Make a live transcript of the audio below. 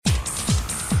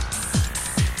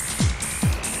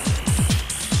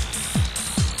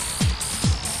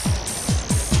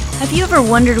Have you ever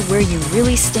wondered where you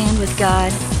really stand with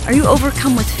God? Are you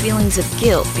overcome with feelings of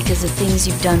guilt because of things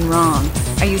you've done wrong?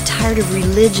 Are you tired of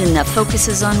religion that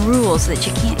focuses on rules that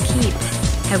you can't keep?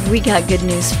 Have we got good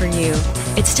news for you?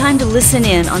 It's time to listen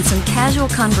in on some casual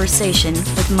conversation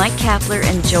with Mike Kapler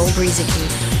and Joel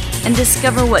Brueseke and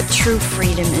discover what true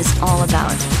freedom is all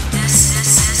about.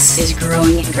 This is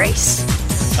Growing in Grace.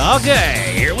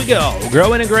 Okay, here we go.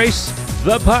 Growing in Grace,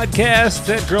 the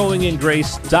podcast at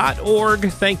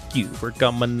growingingrace.org. Thank you for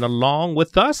coming along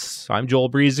with us. I'm Joel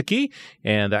Brueseke,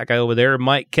 and that guy over there,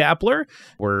 Mike Kapler.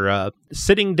 We're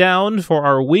sitting down for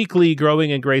our weekly Growing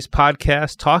in Grace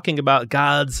podcast, talking about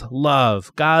God's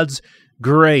love, God's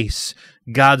grace.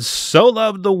 God so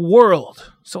loved the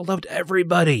world, so loved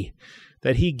everybody,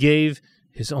 that he gave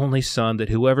his only Son, that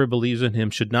whoever believes in him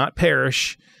should not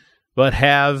perish, but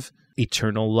have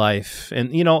eternal life.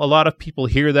 And, you know, a lot of people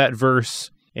hear that verse,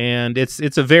 and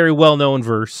it's a very well-known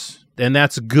verse, and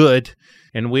that's good.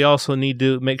 And we also need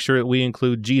to make sure that we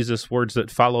include Jesus' words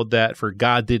that followed that, for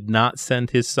God did not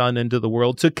send his Son into the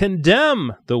world to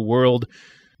condemn the world,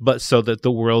 but so that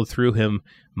the world through him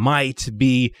might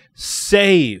be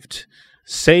saved.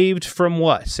 Saved from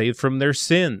what? Saved from their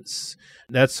sins.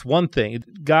 That's one thing.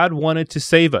 God wanted to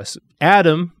save us.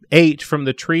 Adam ate from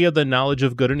the tree of the knowledge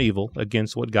of good and evil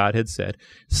against what God had said.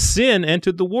 Sin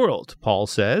entered the world, Paul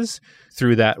says,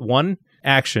 through that one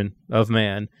action of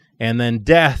man. And then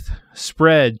death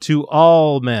spread to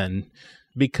all men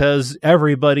because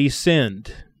everybody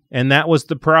sinned. And that was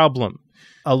the problem.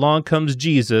 Along comes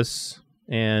Jesus,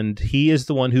 and he is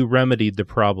the one who remedied the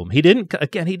problem. He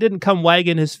didn't come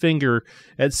wagging his finger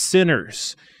at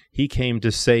sinners. He came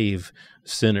to save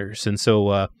sinners. And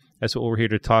so that's what we're here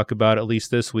to talk about, at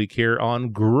least this week here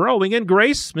on Growing in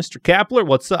Grace. Mr. Kapler,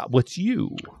 what's up? What's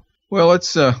you? Well,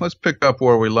 let's pick up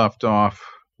where we left off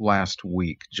last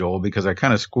week, Joel, because I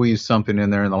kind of squeezed something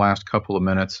in there in the last couple of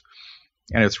minutes,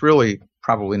 and it's really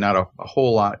probably not a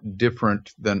whole lot different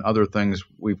than other things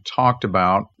we've talked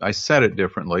about. I said it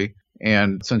differently,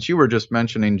 and since you were just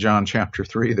mentioning John chapter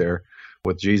 3 there,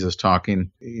 with Jesus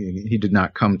talking, he did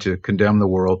not come to condemn the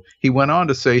world. He went on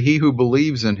to say, he who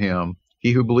believes in him,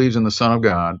 he who believes in the Son of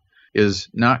God, is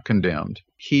not condemned.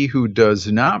 He who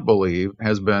does not believe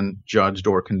has been judged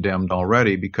or condemned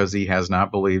already because he has not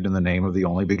believed in the name of the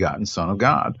only begotten Son of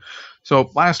God.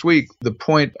 So last week, the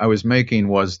point I was making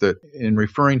was that in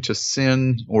referring to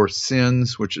sin or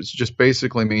sins, which is just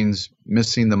basically means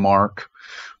missing the mark,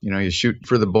 you shoot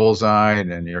for the bullseye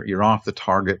and you're off the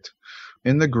target.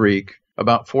 In the Greek,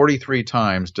 about 43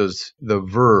 times does the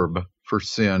verb for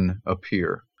sin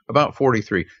appear. About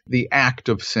 43, the act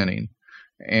of sinning.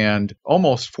 And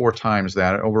almost 4 times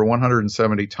that, over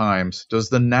 170 times, does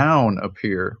the noun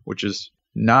appear, which is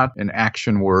not an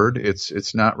action word.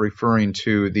 It's not referring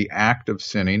to the act of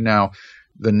sinning. Now,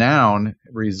 the noun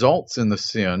results in the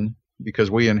sin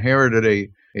because we inherited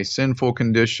a sinful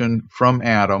condition from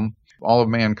Adam. All of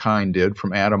mankind did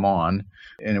from Adam on,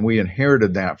 and we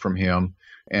inherited that from him.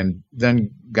 And then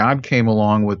God came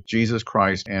along with Jesus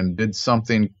Christ and did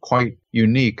something quite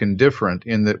unique and different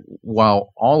in that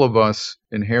while all of us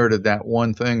inherited that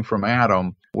one thing from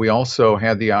Adam, we also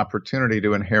had the opportunity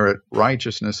to inherit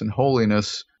righteousness and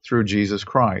holiness through Jesus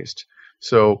Christ.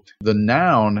 So the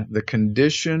noun, the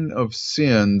condition of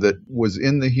sin that was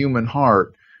in the human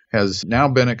heart, has now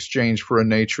been exchanged for a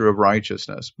nature of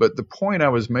righteousness. But the point I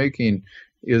was making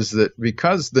is that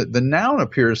because the noun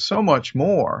appears so much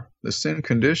more, the sin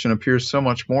condition appears so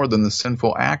much more than the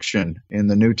sinful action in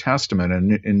the New Testament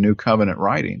and in New Covenant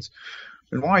writings.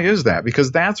 And why is that?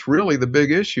 Because that's really the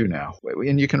big issue now.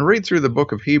 And you can read through the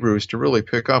book of Hebrews to really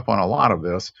pick up on a lot of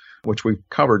this, which we've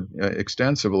covered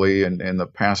extensively in the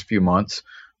past few months.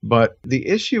 But the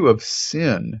issue of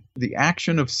sin, the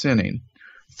action of sinning,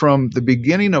 from the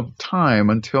beginning of time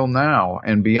until now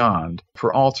and beyond,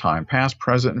 for all time, past,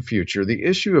 present, and future, the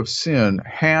issue of sin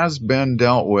has been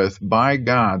dealt with by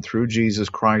God through Jesus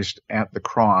Christ at the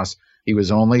cross. He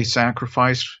was only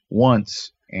sacrificed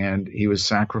once, and he was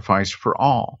sacrificed for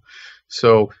all.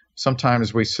 So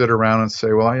sometimes we sit around and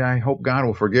say, well, I hope God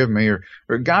will forgive me, or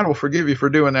God will forgive you for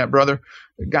doing that, brother.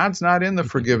 God's not in the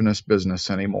forgiveness business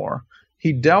anymore.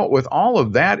 He dealt with all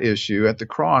of that issue at the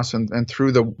cross and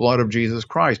through the blood of Jesus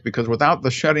Christ, because without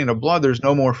the shedding of blood, there's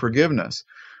no more forgiveness.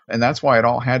 And that's why it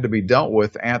all had to be dealt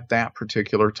with at that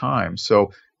particular time.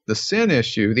 So the sin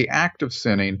issue, the act of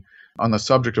sinning on the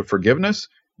subject of forgiveness,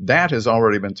 that has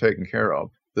already been taken care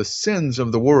of. The sins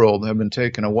of the world have been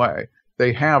taken away.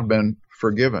 They have been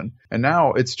forgiven. And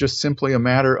now it's just simply a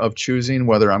matter of choosing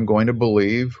whether I'm going to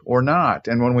believe or not.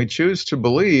 And when we choose to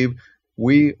believe,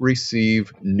 we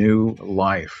receive new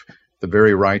life, the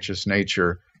very righteous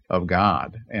nature of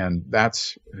God. And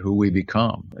that's who we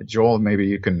become. Joel, maybe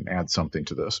you can add something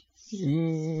to this.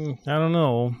 I don't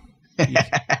know.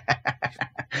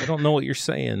 I don't know what you're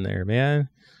saying there, man.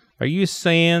 Are you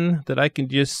saying that I can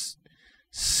just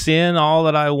sin all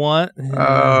that I want?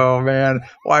 Oh, man.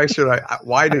 Why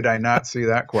did I not see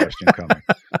that question coming?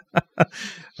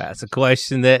 That's a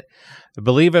question that,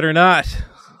 believe it or not,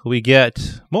 we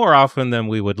get more often than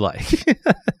we would like.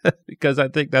 Because I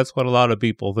think that's what a lot of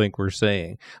people think we're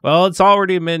saying. Well, it's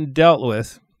already been dealt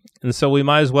with. And so we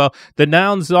might as well, the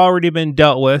noun's already been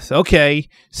dealt with. Okay,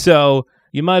 so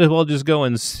you might as well just go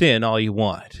and sin all you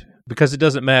want because it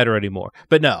doesn't matter anymore.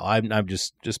 But no, I'm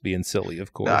just being silly,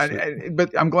 of course.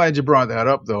 But I'm glad you brought that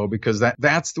up, though, because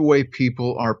that's the way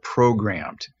people are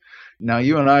programmed. Now,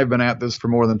 you and I have been at this for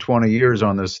more than 20 years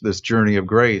on this journey of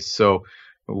grace. So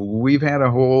we've had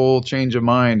a whole change of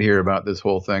mind here about this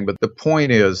whole thing. But the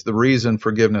point is, the reason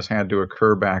forgiveness had to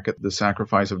occur back at the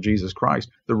sacrifice of Jesus Christ,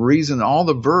 the reason all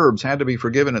the verbs had to be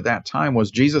forgiven at that time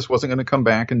was Jesus wasn't going to come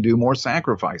back and do more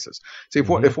sacrifices. See,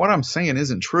 if what I'm saying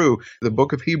isn't true, the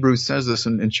book of Hebrews says this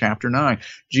in chapter 9.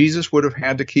 Jesus would have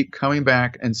had to keep coming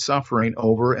back and suffering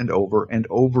over and over and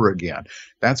over again.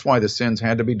 That's why the sins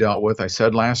had to be dealt with. I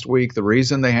said last week, the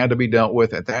reason they had to be dealt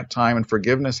with at that time and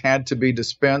forgiveness had to be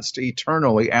dispensed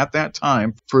eternally at that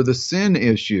time for the sin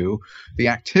issue, the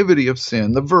activity of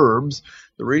sin, the verbs,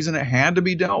 the reason it had to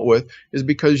be dealt with is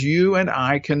because you and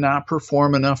I cannot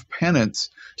perform enough penance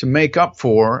to make up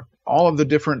for all of the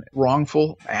different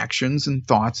wrongful actions and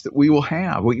thoughts that we will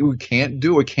have. We can't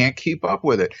do it, can't keep up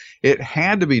with it. It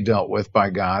had to be dealt with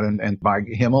by God and by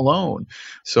Him alone.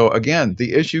 So again,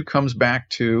 the issue comes back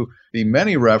to the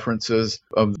many references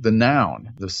of the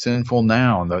noun, the sinful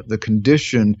noun, the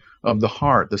condition of the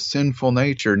heart, the sinful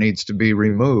nature needs to be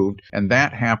removed. And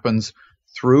that happens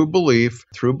through belief.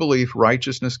 Through belief,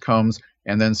 righteousness comes,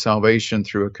 and then salvation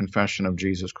through a confession of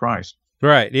Jesus Christ.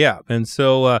 Right, yeah. And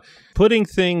so putting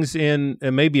things in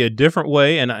maybe a different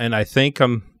way, and I think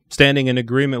I'm standing in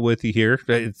agreement with you here.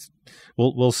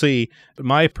 We'll see.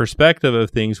 My perspective of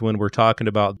things when we're talking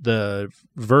about the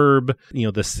verb,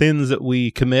 the sins that we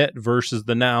commit versus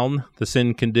the noun, the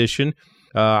sin condition,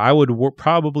 I would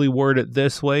probably word it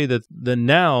this way, that the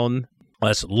noun,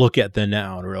 let's look at the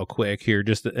noun real quick here,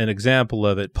 just an example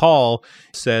of it. Paul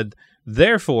said,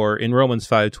 therefore, in Romans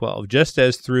 5:12, just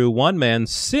as through one man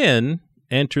sin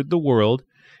entered the world,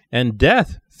 and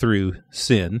death through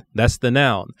sin. That's the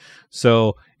noun.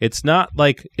 So it's not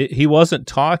like he wasn't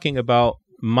talking about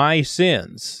my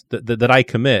sins that I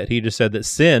commit. He just said that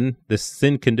sin, this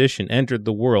sin condition, entered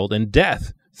the world, and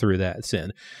death through that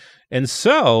sin. And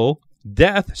so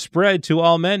death spread to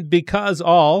all men because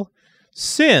all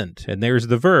sinned. And there's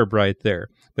the verb right there.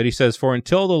 But he says, for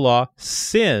until the law,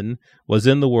 sin was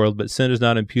in the world, but sin is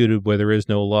not imputed where there is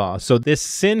no law. So this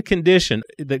sin condition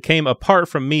that came apart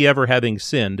from me ever having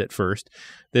sinned at first,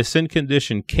 this sin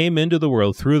condition came into the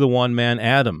world through the one man,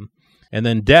 Adam. And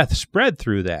then death spread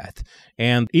through that.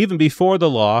 And even before the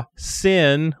law,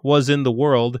 sin was in the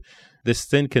world, this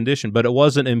sin condition, but it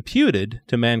wasn't imputed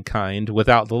to mankind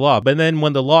without the law. But then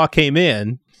when the law came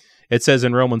in, it says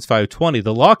in Romans 5:20,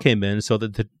 the law came in so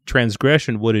that the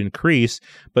transgression would increase,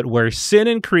 but where sin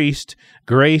increased,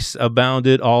 grace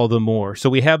abounded all the more. So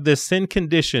we have this sin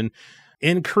condition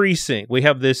increasing. We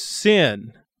have this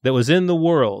sin that was in the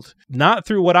world, not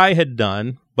through what I had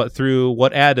done, but through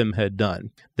what Adam had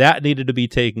done. That needed to be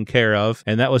taken care of,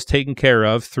 and that was taken care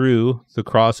of through the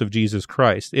cross of Jesus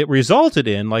Christ. It resulted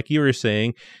in, like you were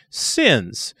saying,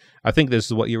 sins. I think this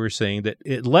is what you were saying, that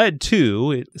it led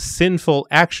to sinful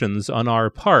actions on our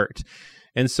part.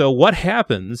 And so what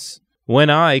happens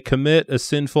when I commit a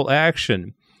sinful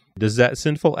action? Does that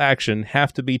sinful action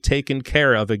have to be taken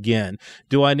care of again?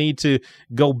 Do I need to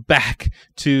go back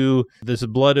to this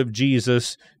blood of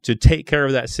Jesus to take care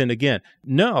of that sin again?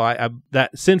 No,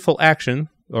 that sinful action,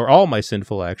 or all my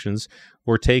sinful actions,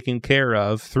 were taken care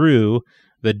of through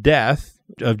the death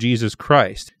of Jesus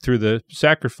Christ, through the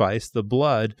sacrifice, the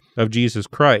blood of Jesus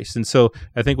Christ. And so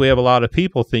I think we have a lot of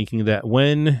people thinking that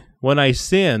when I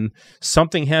sin,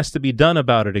 something has to be done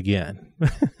about it again.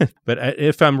 But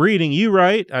if I'm reading you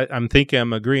right, I'm thinking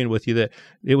I'm agreeing with you that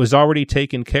it was already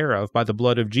taken care of by the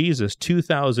blood of Jesus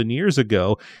 2,000 years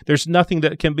ago. There's nothing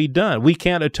that can be done. We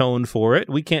can't atone for it.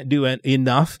 We can't do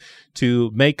enough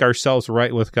to make ourselves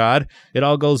right with God. It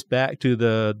all goes back to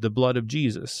the blood of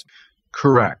Jesus.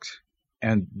 Correct.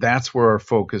 And that's where our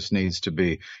focus needs to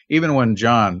be. Even when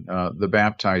John, the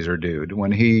baptizer dude,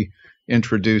 when he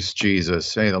introduced Jesus,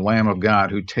 say the Lamb of God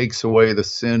who takes away the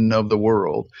sin of the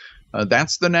world,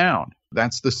 that's the noun.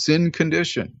 That's the sin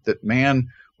condition that man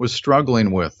was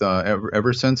struggling with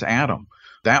ever since Adam.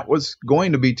 That was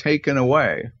going to be taken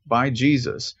away by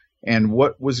Jesus. And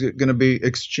what was it going to be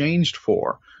exchanged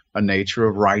for? A nature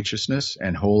of righteousness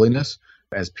and holiness.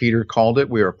 As Peter called it,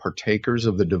 we are partakers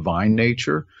of the divine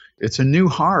nature. It's a new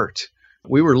heart.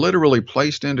 We were literally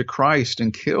placed into Christ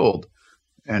and killed,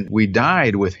 and we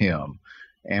died with him,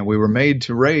 and we were made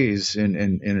to raise in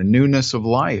a newness of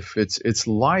life. It's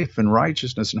life and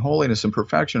righteousness and holiness and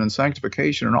perfection and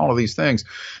sanctification and all of these things.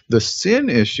 The sin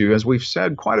issue, as we've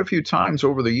said quite a few times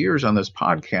over the years on this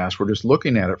podcast, we're just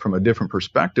looking at it from a different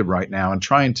perspective right now and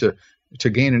trying to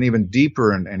gain an even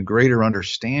deeper and greater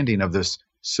understanding of this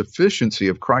sufficiency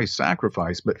of Christ's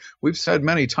sacrifice. But we've said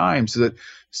many times that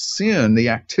sin, the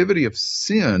activity of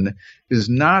sin, is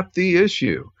not the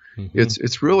issue. Mm-hmm.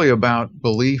 It's really about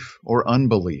belief or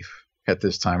unbelief at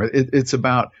this time. It's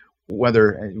about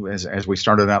whether, as we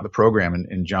started out the program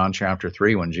in John chapter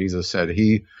 3, when Jesus said,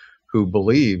 "He who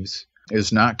believes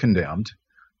is not condemned.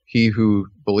 He who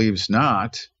believes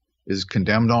not is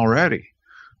condemned already,"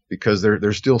 because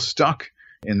they're still stuck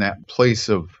in that place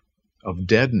of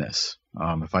deadness.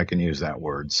 If I can use that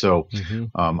word. So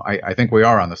I think we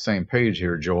are on the same page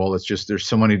here, Joel. It's just there's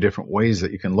so many different ways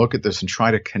that you can look at this and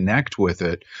try to connect with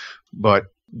it. But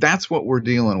that's what we're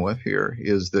dealing with here,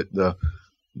 is that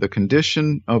the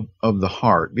condition of the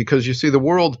heart. Because you see, the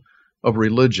world of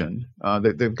religion,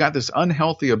 they've got this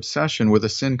unhealthy obsession with a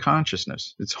sin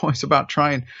consciousness. It's always about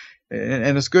trying,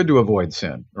 and it's good to avoid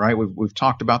sin, right? We've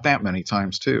talked about that many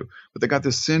times too. But they got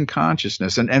this sin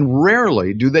consciousness, and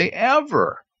rarely do they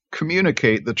ever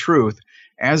communicate the truth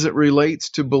as it relates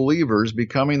to believers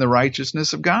becoming the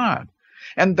righteousness of God.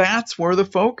 And that's where the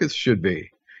focus should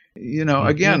be. You know,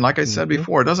 again, like I said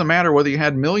before, it doesn't matter whether you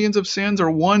had millions of sins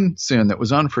or one sin that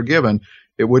was unforgiven,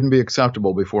 it wouldn't be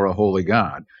acceptable before a holy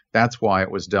God. That's why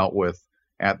it was dealt with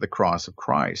at the cross of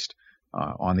Christ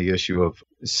on the issue of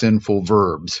sinful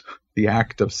verbs, the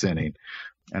act of sinning.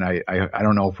 And I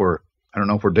don't know if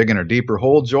we're digging a deeper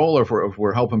hole, Joel, or if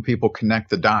we're helping people connect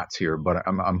the dots here, but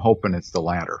I'm hoping it's the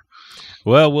latter.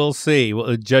 Well, we'll see.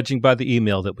 Well, judging by the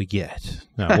email that we get,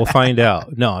 we'll find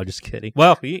out. No, I'm just kidding.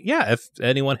 Well, yeah, if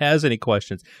anyone has any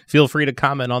questions, feel free to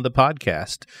comment on the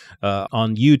podcast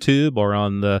on YouTube or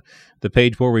on the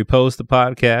page where we post the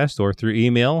podcast, or through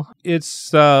email.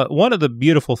 It's one of the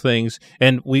beautiful things,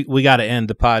 and we got to end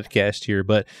the podcast here,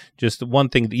 but just one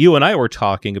thing that you and I were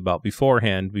talking about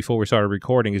beforehand, before we started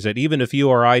recording, is that even if you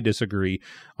or I disagree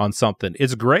on something,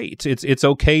 it's great. It's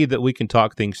okay that we can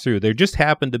talk things through. There just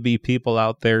happen to be people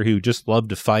out there who just love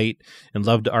to fight and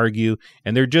love to argue,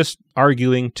 and they're just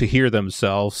arguing to hear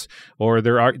themselves, or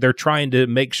they're trying to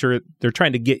make sure, they're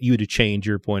trying to get you to change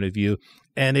your point of view.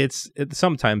 And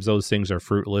sometimes those things are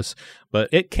fruitless, but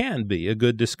it can be a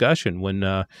good discussion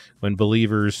when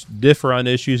believers differ on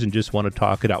issues and just want to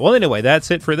talk it out. Well, anyway, that's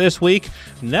it for this week.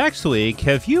 Next week,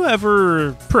 have you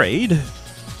ever prayed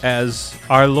as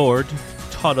our Lord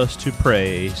taught us to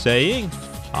pray, saying,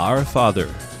 "Our Father,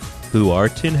 who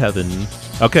art in heaven"?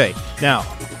 Okay, now,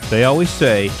 they always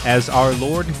say, as our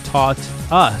Lord taught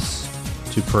us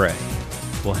to pray.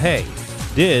 Well, hey,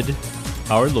 did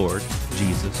our Lord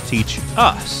Jesus teach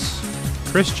us,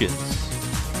 Christians,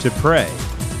 to pray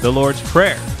the Lord's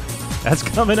Prayer? That's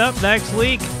coming up next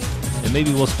week, and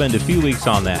maybe we'll spend a few weeks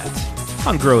on that,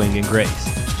 on Growing in Grace.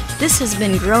 This has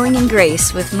been Growing in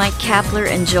Grace with Mike Kapler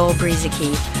and Joel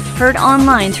Brizicki, heard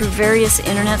online through various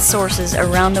internet sources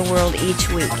around the world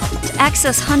each week. To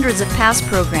access hundreds of past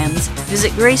programs,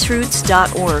 visit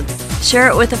graceroots.org. Share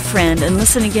it with a friend and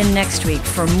listen again next week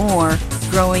for more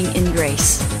Growing in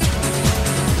Grace.